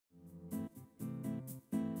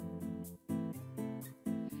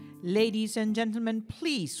Ladies and gentlemen,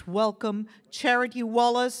 please welcome Charity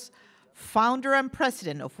Wallace, founder and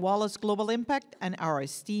president of Wallace Global Impact, and our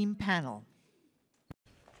esteemed panel.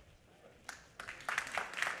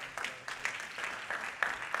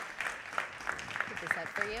 Put this up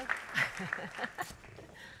for you.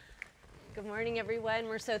 Good morning, everyone.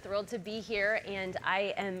 We're so thrilled to be here, and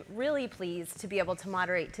I am really pleased to be able to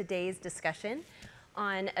moderate today's discussion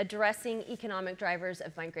on addressing economic drivers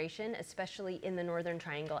of migration, especially in the Northern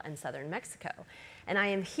Triangle and Southern Mexico. And I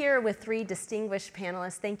am here with three distinguished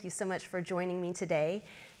panelists. Thank you so much for joining me today.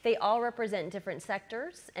 They all represent different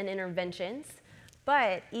sectors and interventions,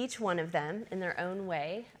 but each one of them, in their own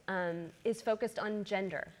way, is focused on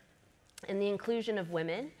gender and the inclusion of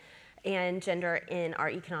women and gender in our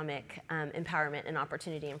economic empowerment and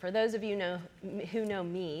opportunity. And for those of you who know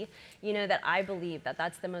me, you know that I believe that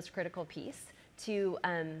that's the most critical piece to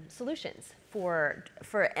solutions for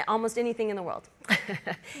almost anything in the world.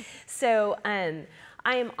 So I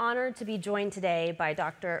am honored to be joined today by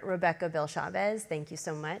Dr. Rebecca Bill Chavez. Thank you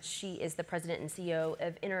so much. She is the president and CEO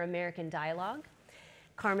of Inter-American Dialogue.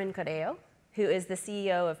 Carmen Correa, who is the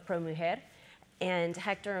CEO of Pro Mujer, and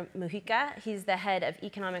Hector Mujica, he's the head of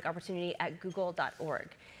economic opportunity at google.org.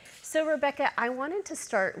 So Rebecca, I wanted to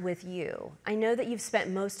start with you. I know that you've spent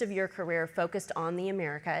most of your career focused on the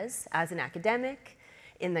Americas as an academic,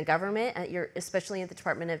 in the government, especially at the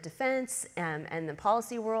Department of Defense and the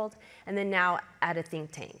policy world, and then now at a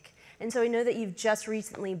think tank. And so I know that you've just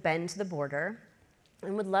recently been to the border,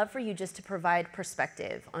 and would love for you just to provide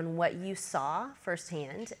perspective on what you saw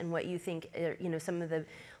firsthand and what you think are, some of the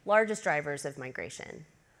largest drivers of migration.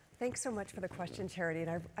 Thanks so much for the question, Charity,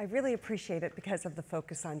 and I really appreciate it because of the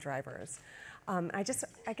focus on drivers. I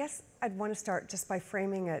guess I'd want to start just by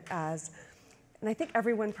framing it as, and I think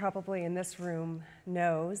everyone probably in this room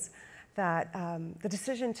knows that the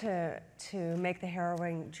decision to make the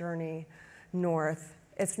harrowing journey north,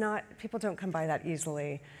 it's not, people don't come by that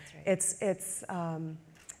easily. That's right. It's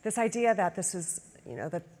this idea that this is,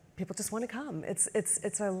 that people just want to come.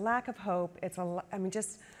 It's a lack of hope.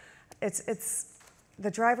 The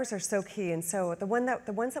drivers are so key, and so the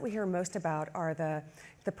ones that we hear most about are the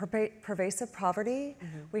pervasive poverty.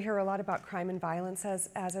 Mm-hmm. We hear a lot about crime and violence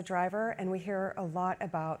as a driver, and we hear a lot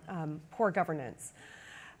about poor governance.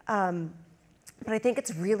 But I think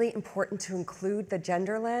it's really important to include the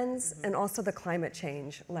gender lens and also the climate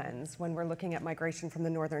change lens when we're looking at migration from the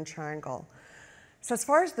Northern Triangle. So as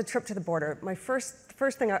far as the trip to the border, my first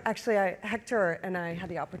thing, Hector and I had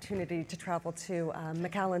the opportunity to travel to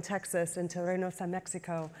McAllen, Texas, and to Reynosa,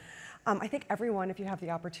 Mexico. I think everyone, if you have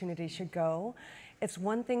the opportunity, should go. It's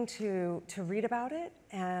one thing to read about it,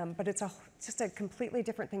 but it's just a completely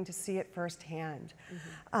different thing to see it firsthand.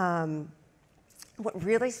 Mm-hmm. What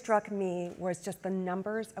really struck me was just the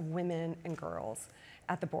numbers of women and girls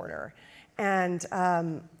at the border. And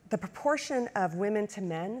the proportion of women to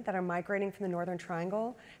men that are migrating from the Northern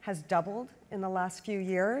Triangle has doubled in the last few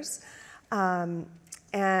years. And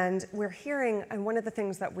we're hearing, and one of the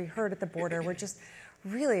things that we heard at the border were just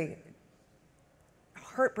really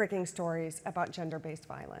heartbreaking stories about gender-based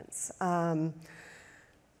violence.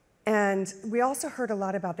 And we also heard a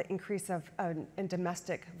lot about the increase in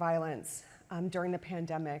domestic violence during the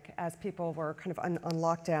pandemic as people were kind of on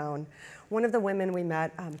lockdown. One of the women we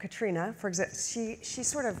met, Katrina, for example,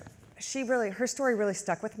 her story really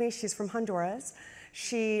stuck with me. She's from Honduras.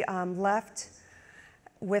 She left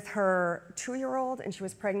with her 2-year-old, and she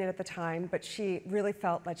was pregnant at the time, but she really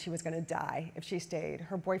felt like she was going to die if she stayed.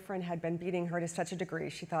 Her boyfriend had been beating her to such a degree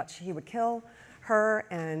she thought he would kill her,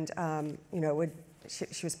 and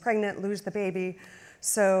she was pregnant, lose the baby.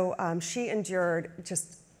 So she endured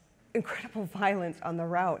just incredible violence on the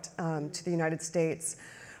route to the United States.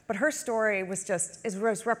 But her story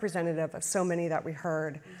was representative of so many that we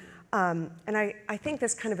heard. And I think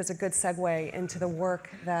this kind of is a good segue into the work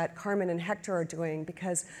that Carmen and Hector are doing,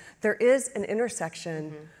 because there is an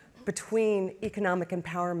intersection between economic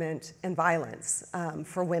empowerment and violence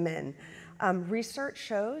for women. Research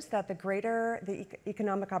shows that the greater the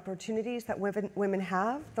economic opportunities that women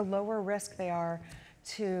have, the lower risk they are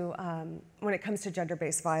to when it comes to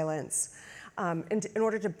gender-based violence, in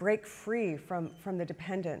order to break free from the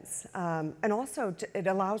dependence. And also, it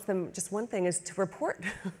allows them, just one thing is to report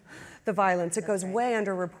the violence. It goes way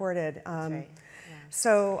underreported. Right. Yeah.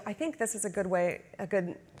 So I think this is a good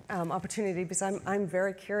opportunity, because I'm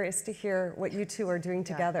very curious to hear what you two are doing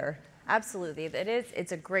together. Absolutely.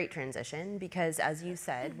 It's a great transition, because, as you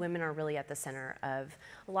said, women are really at the center of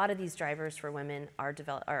a lot of these drivers for women are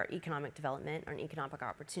economic development or an economic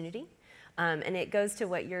opportunity. And it goes to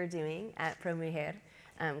what you're doing at Pro Mujer,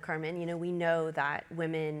 Carmen. We know that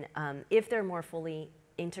women, if they're more fully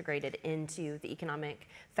integrated into the economic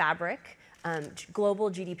fabric, global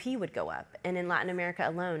GDP would go up. And in Latin America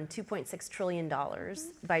alone, $2.6 trillion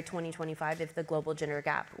by 2025 if the global gender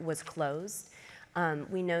gap was closed.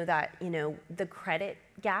 We know that, the credit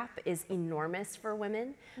gap is enormous for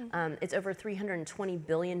women. It's over $320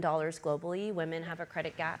 billion globally. Women have a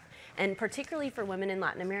credit gap. And particularly for women in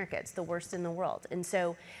Latin America, it's the worst in the world. And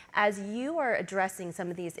so as you are addressing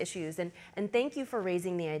some of these issues, and thank you for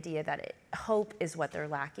raising the idea that hope is what they're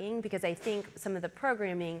lacking, because I think some of the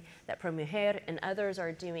programming that Pro Mujer and others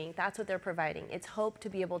are doing, that's what they're providing. It's hope to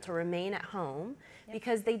be able to remain at home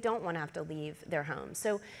because they don't want to have to leave their homes.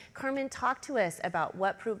 So Carmen, talk to us about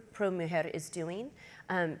what Pro Mujer is doing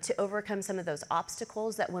to overcome some of those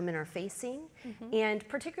obstacles that women are facing. And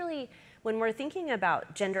particularly when we're thinking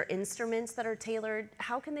about gender instruments that are tailored,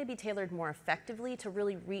 how can they be tailored more effectively to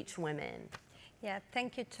really reach women? Yeah,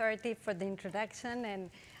 thank you, Charity, for the introduction. And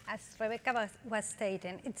as Rebecca was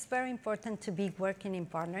stating, it's very important to be working in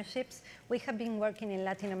partnerships. We have been working in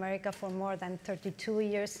Latin America for more than 32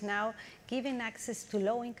 years now, giving access to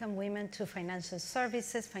low-income women to financial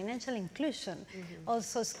services, financial inclusion,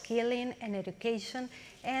 also skilling and education,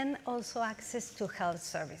 and also access to health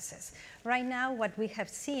services. Right now, what we have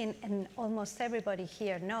seen, and almost everybody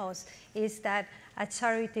here knows, is that, as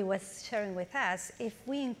Charity was sharing with us, if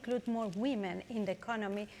we include more women in the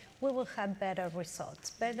economy, we will have better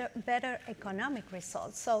results, better economic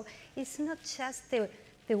results. So it's not just the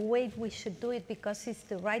way we should do it because it's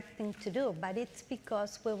the right thing to do, but it's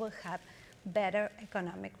because we will have better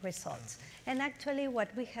economic results. And actually what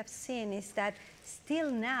we have seen is that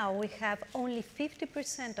still now we have only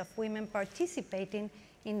 50% of women participating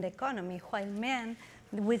in the economy, while men,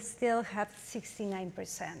 we still have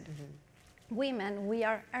 69%. Women, we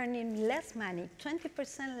are earning less money,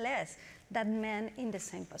 20% less than men in the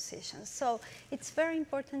same position. So it's very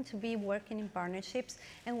important to be working in partnerships.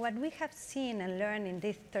 And what we have seen and learned in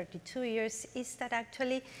these 32 years is that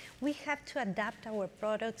actually we have to adapt our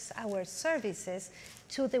products, our services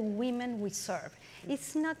to the women we serve.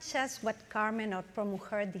 It's not just what Carmen or Pro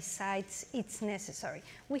Mujer decides it's necessary.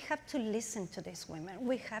 We have to listen to these women.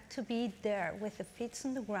 We have to be there with the feet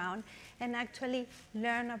on the ground and actually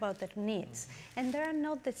learn about their needs. And there are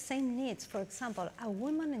not the same needs. For example, a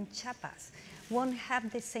woman in Chiapas won't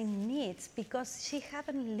have the same needs because she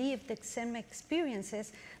haven't lived the same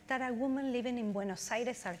experiences that a woman living in Buenos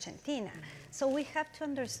Aires, Argentina. So we have to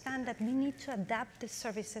understand that we need to adapt the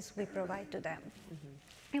services we provide to them.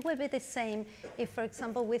 It will be the same if, for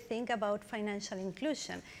example, we think about financial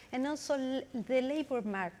inclusion and also the labor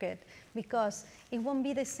market, because it won't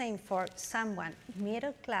be the same for someone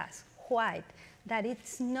middle class, white, that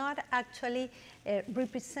it's not actually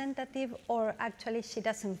representative, or actually she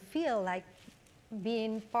doesn't feel like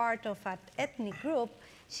being part of an ethnic group.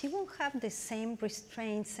 She won't have the same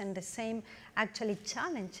restraints and the same actually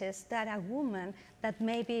challenges that a woman that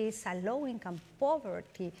maybe is a low-income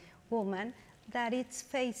poverty woman that it's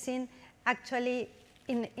facing actually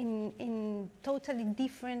in totally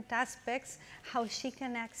different aspects, how she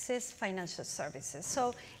can access financial services.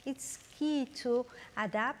 So it's key to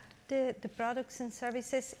adapt the products and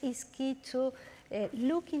services. It's key to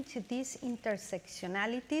look into these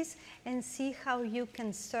intersectionalities and see how you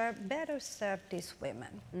can better serve these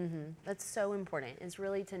women. That's so important, is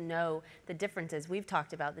really to know the differences. We've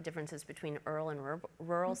talked about the differences between rural and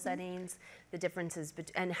rural settings, the differences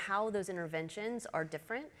and how those interventions are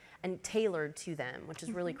different and tailored to them, which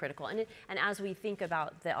is really critical. And as we think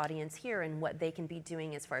about the audience here and what they can be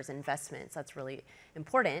doing as far as investments, that's really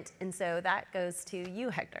important. And so that goes to you,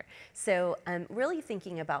 Hector. So really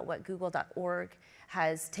thinking about what Google.org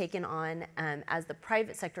has taken on as the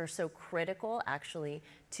private sector, so critical actually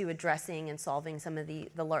to addressing and solving some of the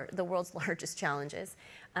world's largest challenges.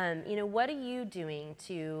 What are you doing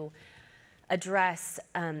to address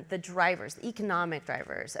the drivers, the economic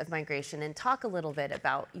drivers of migration, and talk a little bit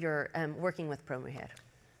about your working with Pro Mujer?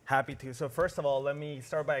 Happy to. So first of all, let me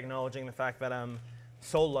start by acknowledging the fact that I'm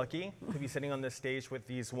so lucky to be sitting on this stage with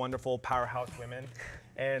these wonderful powerhouse women.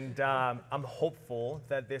 And I'm hopeful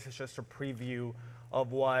that this is just a preview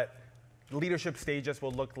of what leadership stages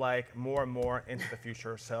will look like more and more into the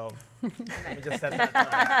future. So let me just set that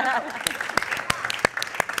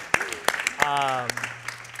time.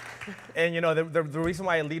 And the reason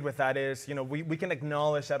why I lead with that is, we can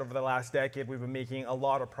acknowledge that over the last decade we've been making a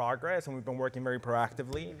lot of progress and we've been working very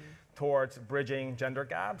proactively towards bridging gender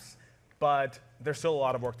gaps, but there's still a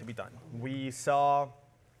lot of work to be done. We saw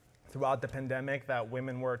throughout the pandemic that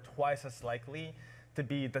women were twice as likely to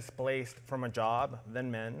be displaced from a job than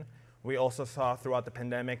men. We also saw throughout the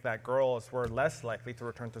pandemic that girls were less likely to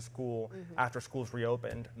return to school after schools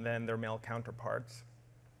reopened than their male counterparts.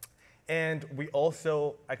 And we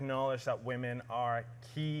also acknowledge that women are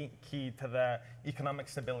key to the economic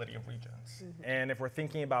stability of regions. And if we're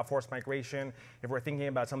thinking about forced migration, if we're thinking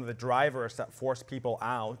about some of the drivers that force people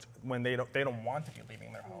out when they don't want to be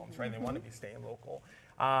leaving their homes, right? They want to be staying local.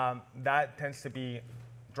 That tends to be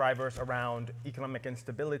drivers around economic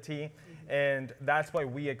instability. And that's why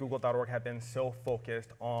we at Google.org have been so focused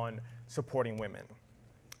on supporting women.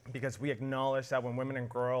 Because we acknowledge that when women and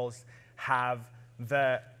girls have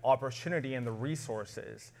the opportunity and the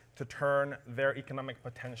resources to turn their economic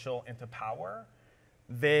potential into power,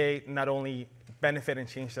 they not only benefit and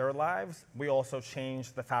change their lives, we also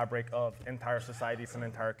change the fabric of entire societies and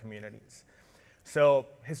entire communities. So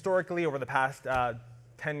historically, over the past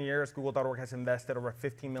 10 years, Google.org has invested over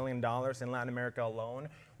 $15 million in Latin America alone,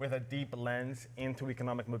 with a deep lens into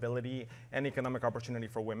economic mobility and economic opportunity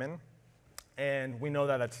for women. And we know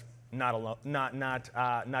that that's not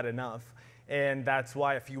enough. And that's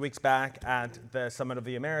why a few weeks back at the Summit of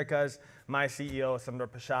the Americas, my CEO, Sundar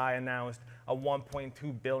Pichai, announced a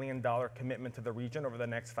 $1.2 billion commitment to the region over the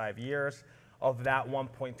next 5 years. Of that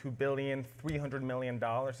 $1.2 billion, $300 million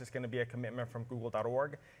is going to be a commitment from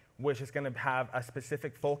Google.org, which is going to have a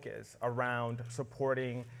specific focus around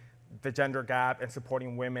supporting the gender gap and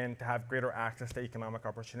supporting women to have greater access to economic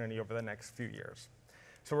opportunity over the next few years.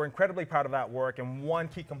 So we're incredibly proud of that work, and one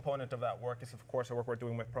key component of that work is, of course, the work we're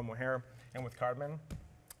doing with Pro Mujer and with Carmen,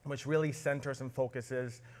 which really centers and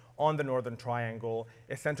focuses on the Northern Triangle.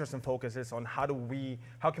 It centers and focuses on how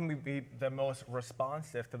can we be the most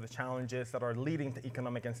responsive to the challenges that are leading to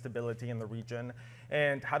economic instability in the region,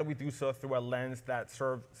 and how do we do so through a lens that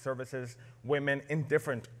services women in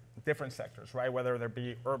different sectors, right? Whether they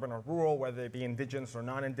be urban or rural, whether they be indigenous or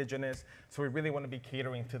non-indigenous. So we really want to be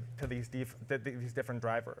catering to these different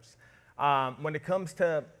drivers. When it comes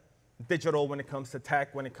to digital, when it comes to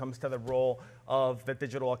tech, when it comes to the role of the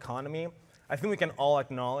digital economy, I think we can all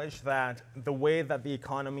acknowledge that the way that the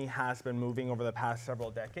economy has been moving over the past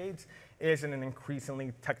several decades is in an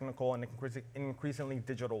increasingly technical and increasingly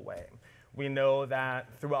digital way. We know that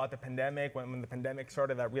throughout the pandemic, when the pandemic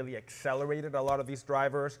started, that really accelerated a lot of these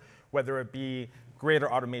drivers, whether it be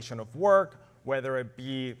greater automation of work, whether it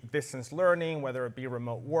be distance learning, whether it be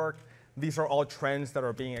remote work. These are all trends that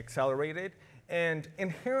are being accelerated. And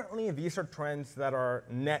inherently, these are trends that are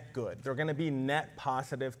net good. They're going to be net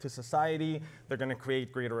positive to society. They're going to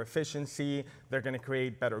create greater efficiency. They're going to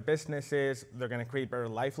create better businesses. They're going to create better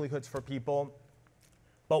livelihoods for people.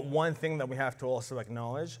 But one thing that we have to also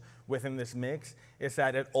acknowledge within this mix is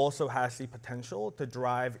that it also has the potential to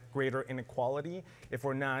drive greater inequality if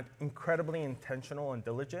we're not incredibly intentional and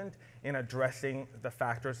diligent in addressing the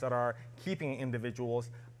factors that are keeping individuals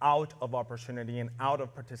out of opportunity and out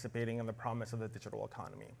of participating in the promise of the digital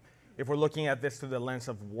economy. If we're looking at this through the lens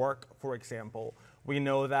of work, for example, we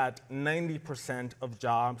know that 90% of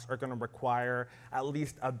jobs are going to require at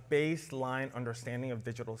least a baseline understanding of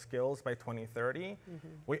digital skills by 2030.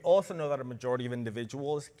 We also know that a majority of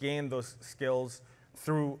individuals gain those skills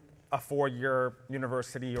through a 4-year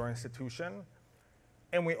university or institution.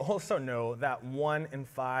 And we also know that 1 in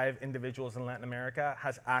 5 individuals in Latin America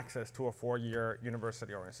has access to a 4-year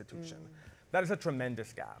university or institution. That is a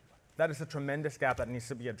tremendous gap. That is a tremendous gap that needs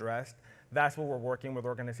to be addressed. That's where we're working with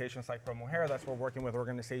organizations like Pro Mujer. That's where we're working with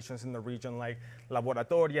organizations in the region like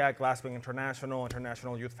Laboratoria, Glasswing International,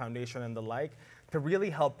 International Youth Foundation, and the like, to really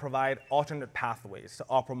help provide alternate pathways to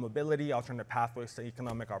upward mobility, alternate pathways to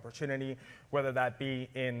economic opportunity, whether that be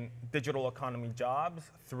in digital economy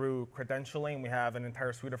jobs through credentialing. We have an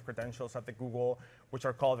entire suite of credentials at the Google, which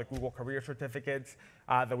are called the Google Career Certificates,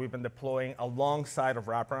 that we've been deploying alongside of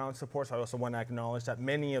wraparound support. So I also want to acknowledge that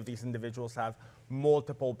many of these individuals have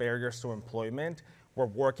multiple barriers to employment. We're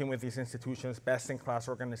working with these institutions, best-in-class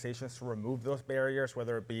organizations, to remove those barriers,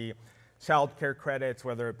 whether it be childcare credits,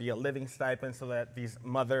 whether it be a living stipend, so that these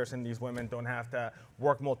mothers and these women don't have to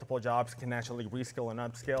work multiple jobs, can actually reskill and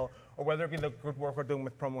upskill, or whether it be the good work we're doing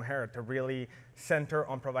with Pro Mujer to really center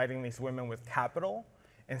on providing these women with capital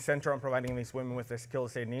and center on providing these women with the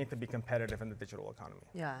skills they need to be competitive in the digital economy.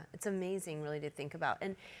 Yeah, it's amazing really to think about.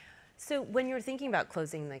 And so when you're thinking about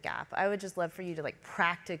closing the gap, I would just love for you to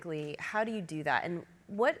practically, how do you do that? And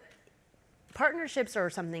what partnerships are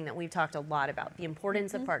something that we've talked a lot about, the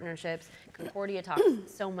importance of partnerships. Concordia talks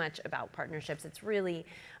so much about partnerships. It's really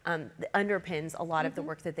underpins a lot of the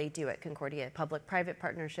work that they do at Concordia, public-private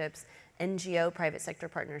partnerships, NGO, private sector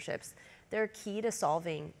partnerships. they're key to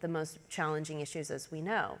solving the most challenging issues, as we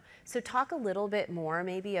know. So talk a little bit more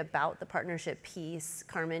maybe about the partnership piece.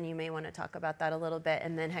 Carmen, you may want to talk about that a little bit,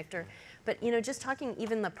 and then Hector. But just talking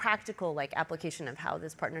even the practical application of how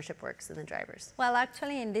this partnership works in the drivers. Well,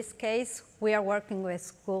 actually, in this case, we are working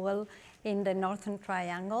with Google in the Northern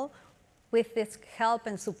Triangle. With this help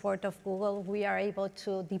and support of Google, we are able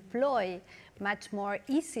to deploy much more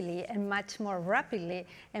easily and much more rapidly,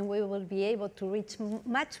 and we will be able to reach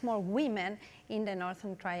much more women in the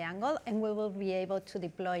Northern Triangle, and we will be able to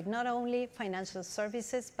deploy not only financial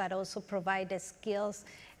services, but also provide the skills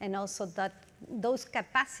and also those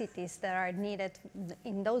capacities that are needed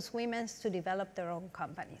in those women to develop their own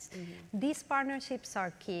companies. These partnerships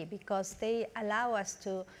are key because they allow us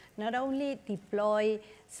to not only deploy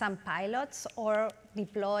some pilots or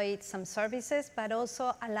deploy some services, but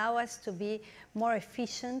also allow us to be more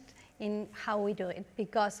efficient in how we do it,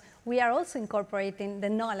 because we are also incorporating the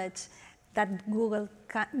knowledge that Google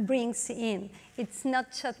brings in. It's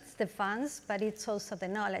not just the funds, but it's also the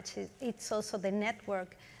knowledge. It's also the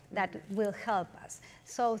network that will help us.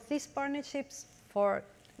 So these partnerships for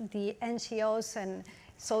the NGOs and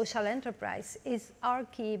social enterprise are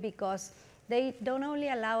key because they don't only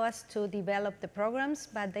allow us to develop the programs,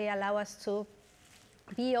 but they allow us to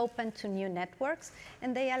be open to new networks,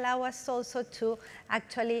 and they allow us also to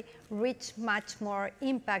actually reach much more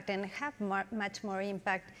impact and have much more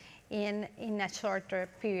impact in a shorter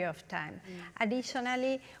period of time.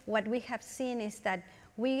 Additionally, what we have seen is that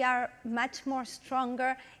we are much more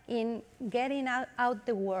stronger in getting out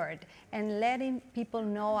the word and letting people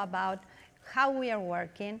know about how we are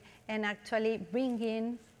working and actually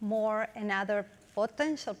bringing more and other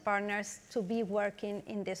potential partners to be working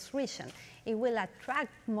in this region. It will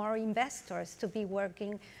attract more investors to be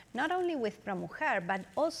working not only with Pro Mujer, but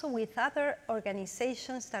also with other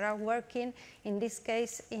organizations that are working, in this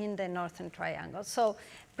case, in the Northern Triangle. So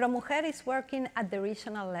Pro Mujer is working at the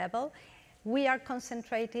regional level. We are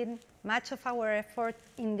concentrating much of our effort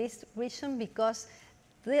in this region because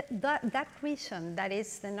that region, that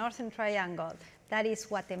is the Northern Triangle, that is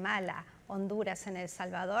Guatemala, Honduras, and El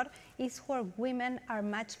Salvador, is where women are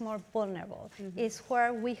much more vulnerable. It's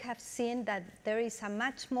where we have seen that there is a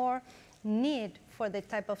much more need for the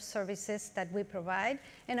type of services that we provide.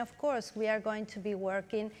 And of course, we are going to be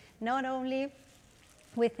working not only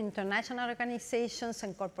with international organizations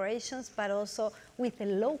and corporations, but also with the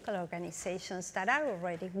local organizations that are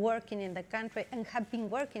already working in the country and have been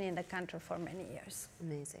working in the country for many years.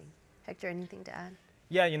 Amazing. Hector, anything to add?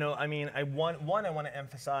 Yeah, I mean, I want to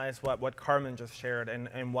emphasize what Carmen just shared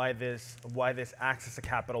and why this access to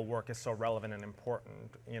capital work is so relevant and important.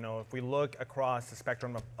 If we look across the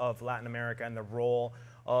spectrum of Latin America and the role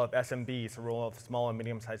of SMBs, the role of small and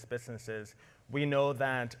medium-sized businesses, we know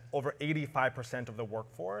that over 85% of the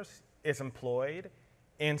workforce is employed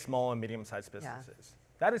in small and medium-sized businesses. Yeah.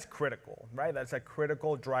 That is critical, right? That's a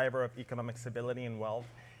critical driver of economic stability and wealth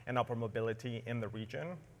and upward mobility in the region.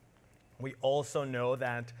 We also know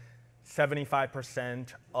that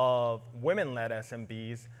 75% of women-led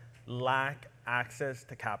SMBs lack access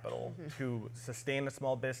to capital to sustain a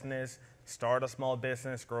small business, start a small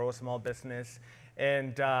business, grow a small business.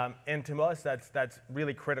 And to us, that's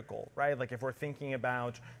really critical, right? Like if we're thinking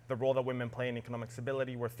about the role that women play in economic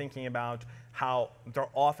stability, we're thinking about how they're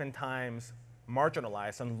oftentimes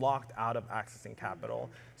marginalized and locked out of accessing capital,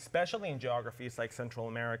 especially in geographies like Central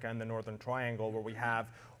America and the Northern Triangle, where we have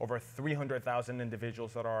over 300,000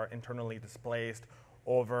 individuals that are internally displaced,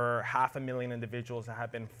 over 500,000 individuals that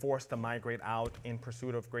have been forced to migrate out in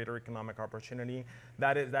pursuit of greater economic opportunity.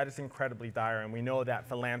 That is incredibly dire, and we know that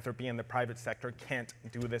philanthropy and the private sector can't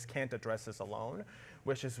do this, can't address this alone,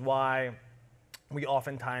 which is why we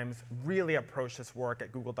oftentimes really approach this work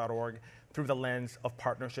at google.org through the lens of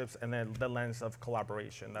partnerships and then the lens of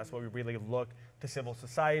collaboration. That's why we really look to civil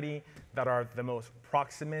society that are the most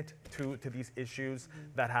proximate to these issues,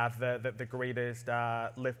 that have the greatest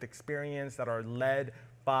lived experience, that are led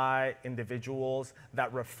by individuals,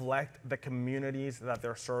 that reflect the communities that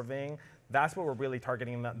they're serving. That's what we're really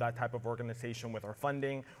targeting, that type of organization with our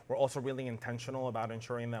funding. We're also really intentional about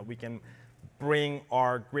ensuring that we can bring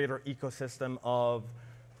our greater ecosystem of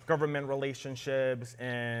government relationships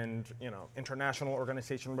and international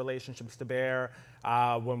organization relationships to bear.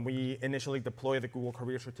 When we initially deployed the Google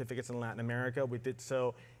Career Certificates in Latin America, we did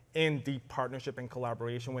so in deep partnership and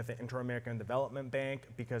collaboration with the Inter-American Development Bank,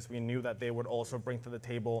 because we knew that they would also bring to the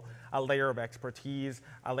table a layer of expertise,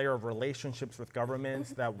 a layer of relationships with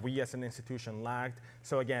governments that we as an institution lacked.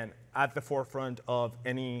 So again, at the forefront of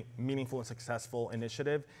any meaningful and successful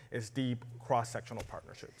initiative is deep cross-sectional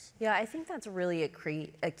partnerships. Yeah, I think that's really a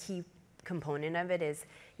key component of it is,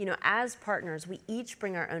 as partners, we each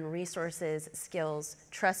bring our own resources, skills,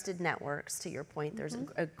 trusted networks. To your point, there's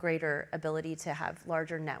a greater ability to have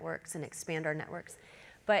larger networks and expand our networks.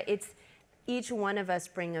 But it's each one of us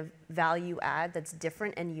bring a value add that's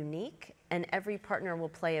different and unique, and every partner will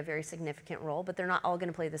play a very significant role, but they're not all going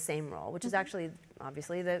to play the same role, which is actually,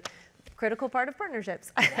 obviously, the critical part of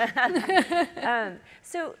partnerships.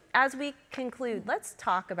 So as we conclude, let's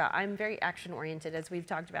talk about, I'm very action oriented as we've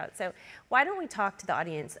talked about. So why don't we talk to the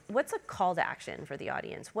audience? What's a call to action for the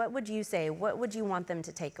audience? What would you say? What would you want them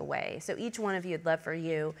to take away? So each one of you, I'd love for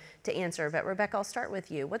you to answer, but Rebecca, I'll start with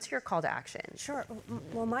you. What's your call to action? Sure.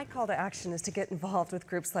 Well, my call to action is to get involved with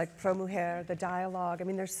groups like Pro Mujer, the Dialogue. I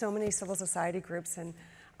mean, there's so many civil society groups and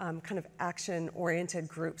kind of action-oriented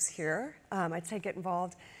groups here. I'd say get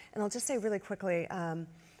involved. And I'll just say really quickly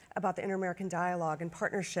about the Inter-American Dialogue and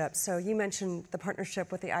partnership. So you mentioned the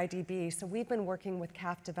partnership with the IDB. So we've been working with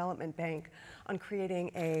CAF Development Bank on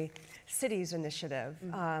creating a cities initiative,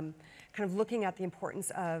 kind of looking at the importance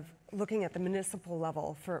of looking at the municipal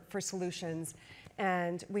level for solutions.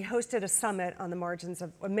 And we hosted a summit on the margins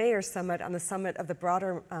of a mayor's summit on the summit of the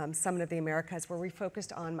broader Summit of the Americas, where we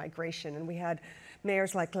focused on migration. And we had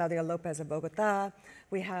mayors like Claudia Lopez of Bogota.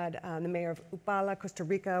 We had the mayor of Upala, Costa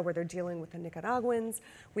Rica, where they're dealing with the Nicaraguans.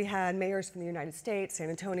 We had mayors from the United States, San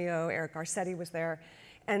Antonio, Eric Garcetti was there.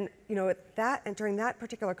 And during that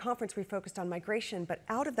particular conference, we focused on migration. But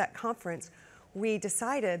out of that conference, we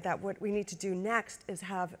decided that what we need to do next is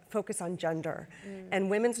have focus on gender and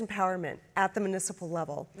women's empowerment at the municipal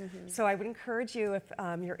level. So I would encourage you, if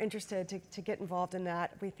you're interested, to get involved in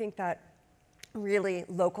that. We think that really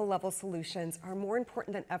local level solutions are more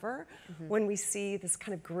important than ever when we see this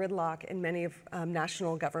kind of gridlock in many of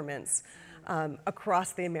national governments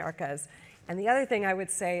across the Americas. And the other thing I would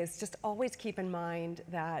say is just always keep in mind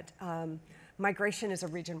that migration is a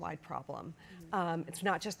region-wide problem. It's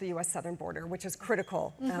not just the US southern border, which is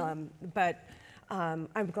critical, but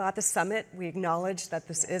I'm glad the summit, we acknowledge that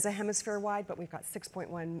this is a hemisphere-wide, but we've got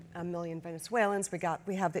 6.1 million Venezuelans.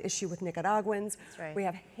 We have the issue with Nicaraguans. Right. We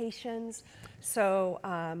have Haitians. So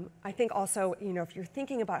I think also, if you're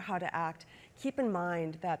thinking about how to act, keep in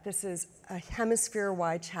mind that this is a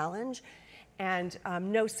hemisphere-wide challenge, and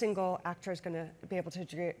no single actor is going to be able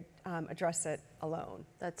to address it alone.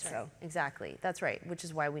 That's right. Exactly. That's right, which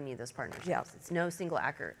is why we need those partnerships. Yeah. It's no single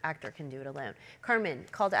actor can do it alone. Carmen,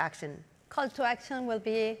 call to action. Call to action will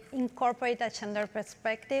be incorporate a gender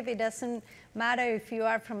perspective. It doesn't matter if you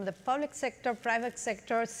are from the public sector, private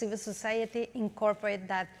sector, civil society, incorporate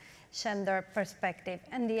that gender perspective.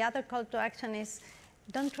 And the other call to action is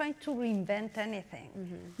don't try to reinvent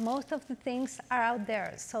anything. Most of the things are out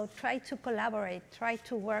there, so try to collaborate, try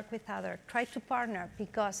to work with others, try to partner,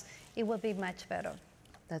 because it will be much better.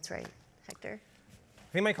 That's right. Hector?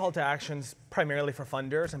 I think my call to action is primarily for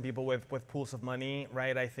funders and people with pools of money,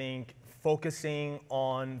 right? I think focusing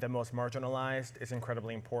on the most marginalized is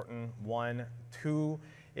incredibly important, one. Two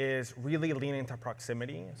is really leaning into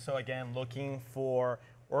proximity. So again, looking for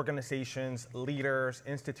organizations, leaders,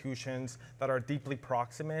 institutions that are deeply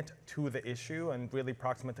proximate to the issue and really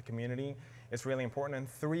proximate to community is really important. And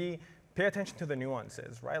three, pay attention to the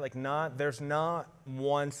nuances, right? Like there's not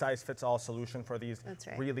one size fits all solution for these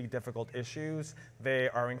really difficult issues. They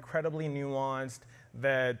are incredibly nuanced.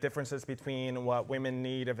 The differences between what women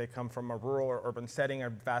need if they come from a rural or urban setting are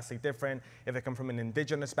vastly different. If they come from an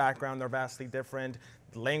indigenous background, they're vastly different.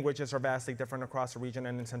 The languages are vastly different across the region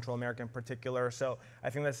and in Central America in particular. So I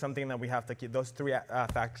think that's something that we have to keep, those three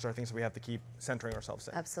factors are things that we have to keep centering ourselves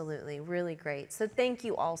in. Absolutely, really great. So thank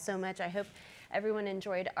you all so much. I hope everyone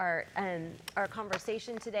enjoyed our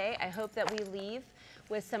conversation today. I hope that we leave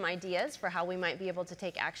with some ideas for how we might be able to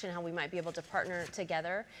take action, how we might be able to partner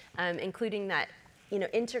together, including that,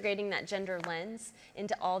 integrating that gender lens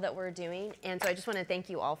into all that we're doing. And so I just want to thank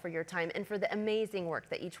you all for your time and for the amazing work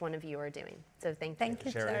that each one of you are doing. So thank you. Thank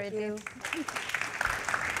you, Charity.